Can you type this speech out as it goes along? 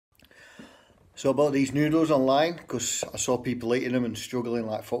So I bought these noodles online because I saw people eating them and struggling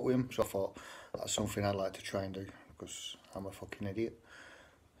like fuck with them. So I thought that's something I'd like to try and do because I'm a fucking idiot.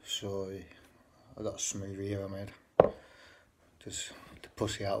 So I got a smoothie here I made. Just to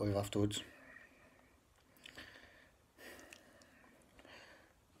pussy out with afterwards.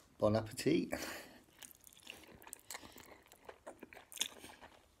 Bon appetit.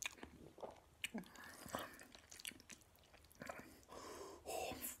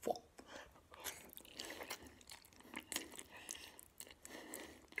 Oh, fuck.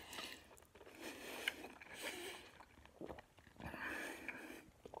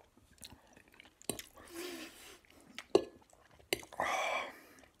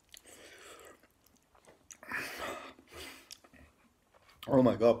 Oh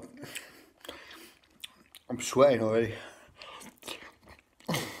my god. I'm sweating already.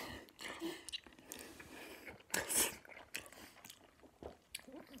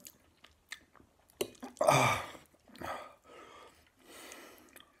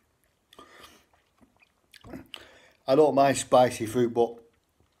 I don't mind spicy food, but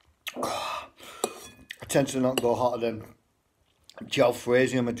I tend to not go hotter than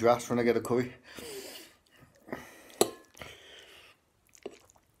jalfrezi and madras when I get a curry.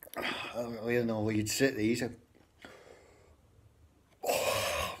 I don't really know where you'd sit these. The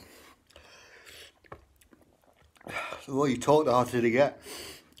more you talk, the harder they get.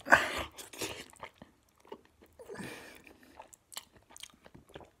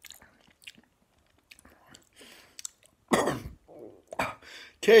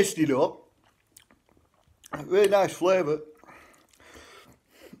 Tasty though. Really nice flavour.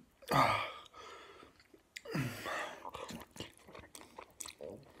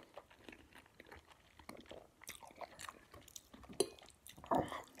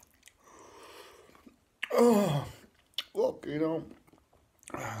 Oh, look, you know.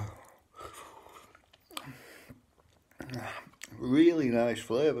 Really nice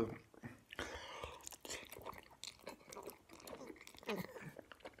flavour.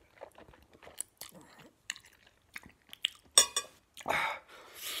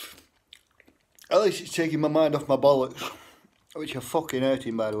 At least it's taking my mind off my bollocks, which are fucking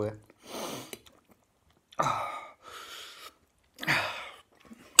hurting, by the way.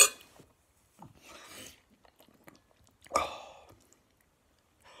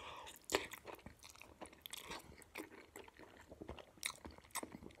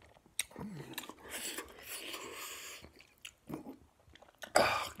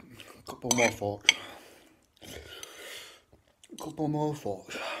 Couple more forks. Couple more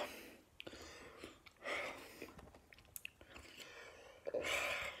forks.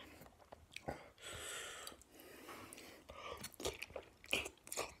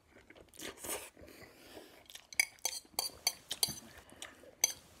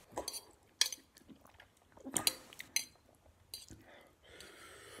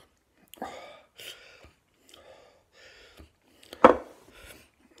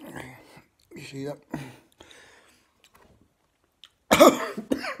 You see that?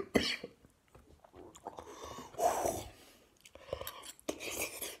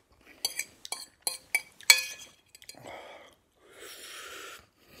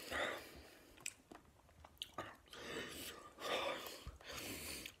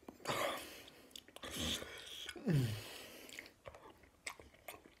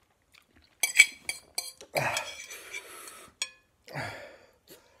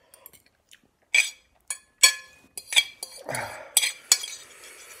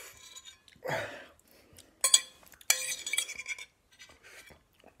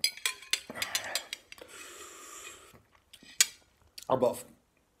 I'm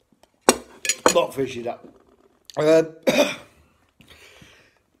not fishy that.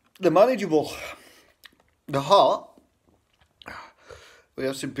 They're manageable. They're hot. We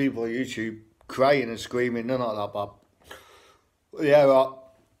have some people on YouTube crying and screaming. They're not that bad. Yeah, right.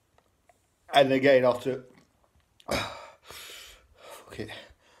 And they're getting hotter. Fuck it.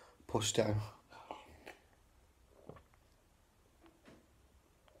 Push down.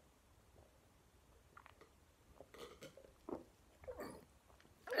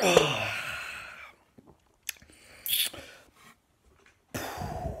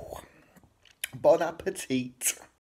 Bon appetit.